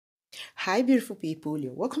Hi beautiful people,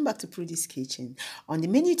 you're welcome back to Prudy's Kitchen. On the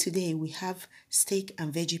menu today we have steak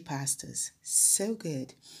and veggie pastas. So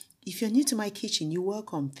good. If you're new to my kitchen, you're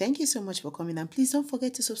welcome. Thank you so much for coming, and please don't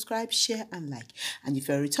forget to subscribe, share and like. And if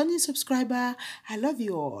you're a returning subscriber, I love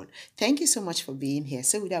you all. Thank you so much for being here.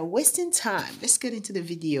 So without wasting time, let's get into the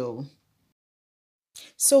video.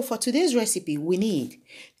 So for today's recipe, we need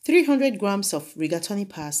 300 grams of rigatoni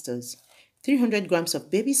pastas, 300 grams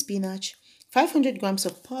of baby spinach, 500 grams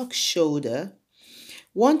of pork shoulder,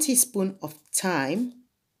 1 teaspoon of thyme,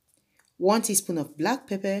 1 teaspoon of black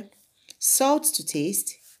pepper, salt to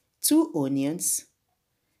taste, 2 onions,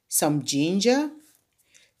 some ginger,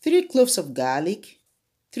 3 cloves of garlic,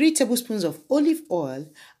 3 tablespoons of olive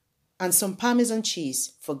oil, and some Parmesan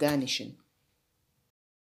cheese for garnishing.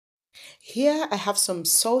 Here I have some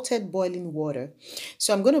salted boiling water.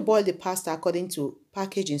 So I'm going to boil the pasta according to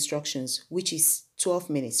package instructions, which is 12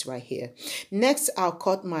 minutes right here. Next, I'll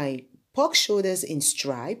cut my pork shoulders in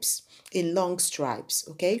stripes, in long stripes,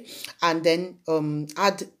 okay? And then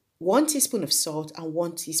add 1 teaspoon of salt and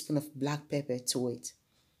 1 teaspoon of black pepper to it.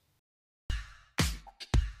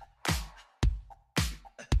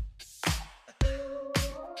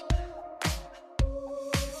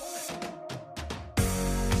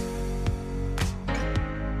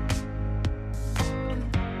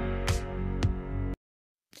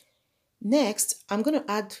 Next, I'm going to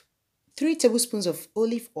add 3 tablespoons of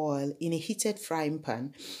olive oil in a heated frying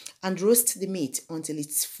pan and roast the meat until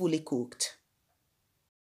it's fully cooked.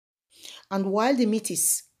 And while the meat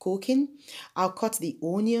is cooking, I'll cut the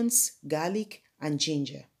onions, garlic, and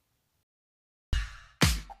ginger.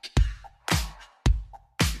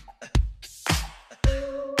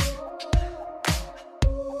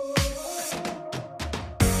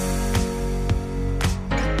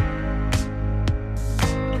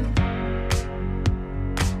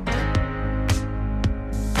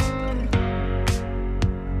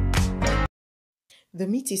 The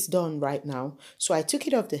meat is done right now, so I took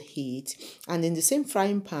it off the heat, and in the same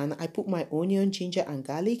frying pan, I put my onion, ginger and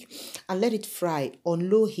garlic and let it fry on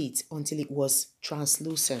low heat until it was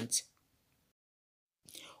translucent.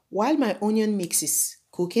 While my onion mix is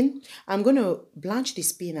cooking, I'm going to blanch the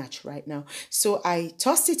spinach right now. So I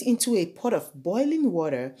tossed it into a pot of boiling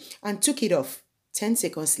water and took it off 10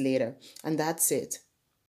 seconds later, and that's it.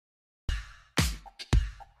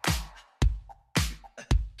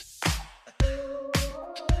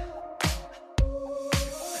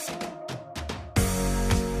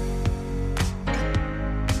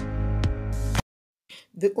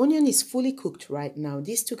 The onion is fully cooked right now.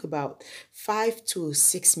 This took about 5 to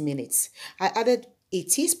 6 minutes. I added a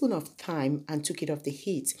teaspoon of thyme and took it off the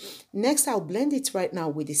heat. Next, I'll blend it right now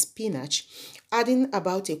with the spinach, adding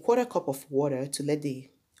about a 1/4 cup of water to let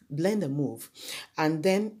the blender move. And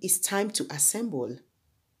then it's time to assemble.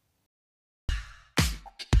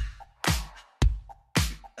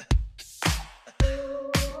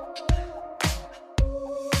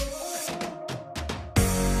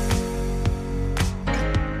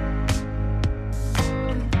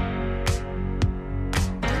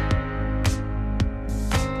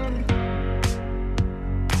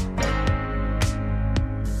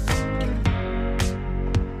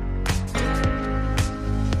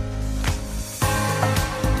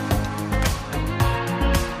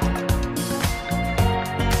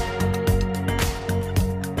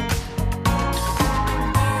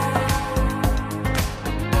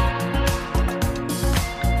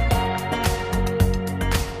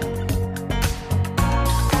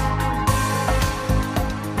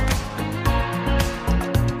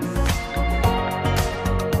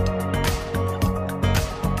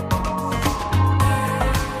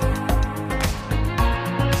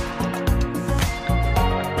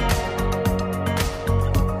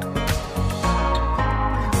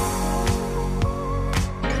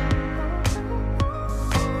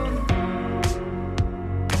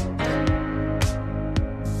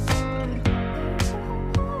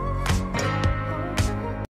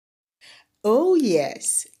 Oh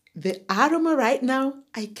yes, the aroma right now,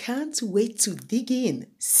 I can't wait to dig in.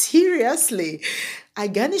 Seriously, I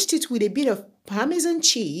garnished it with a bit of Parmesan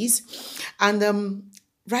cheese, and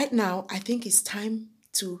right now I think it's time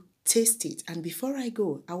to taste it. And before I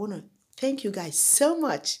go, I want to thank you guys so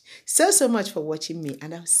much, so much for watching me,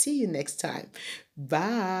 and I'll see you next time.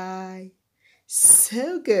 Bye.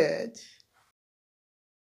 So good.